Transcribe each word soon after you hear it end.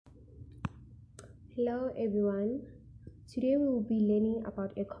Hello everyone. Today we will be learning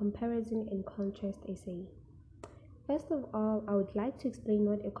about a comparison and contrast essay. First of all, I would like to explain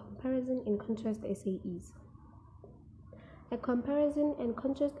what a comparison and contrast essay is. A comparison and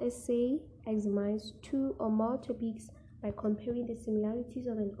contrast essay examines two or more topics by comparing the similarities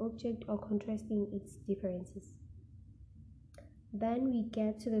of an object or contrasting its differences. Then we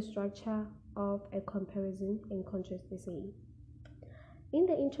get to the structure of a comparison and contrast essay. In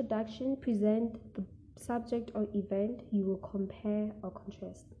the introduction, present the subject or event you will compare or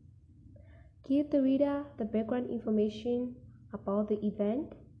contrast. Give the reader the background information about the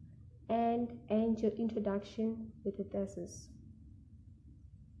event and end your introduction with a thesis.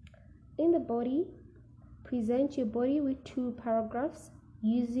 In the body, present your body with two paragraphs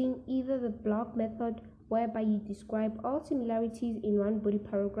using either the block method, whereby you describe all similarities in one body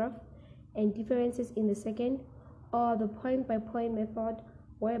paragraph and differences in the second, or the point-by-point method,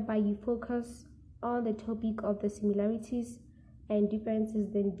 whereby you focus on the topic of the similarities and differences,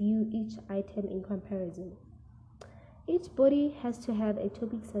 then view each item in comparison. Each body has to have a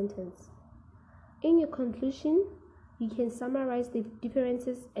topic sentence. In your conclusion, you can summarize the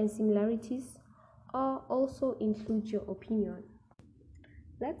differences and similarities, or also include your opinion.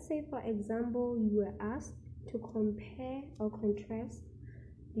 Let's say, for example, you were asked to compare or contrast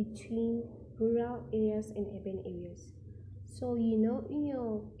between rural areas and urban areas. So in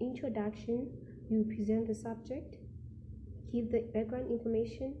your introduction, you present the subject, give the background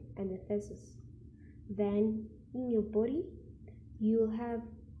information and the thesis. Then in your body, you'll have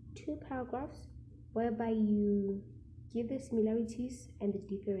two paragraphs whereby you give the similarities and the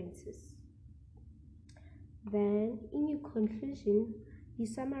differences. Then in your conclusion, you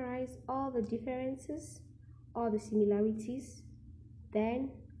summarize all the differences or the similarities.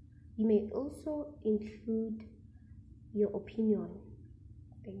 Then you may also include your opinion.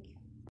 Thank you.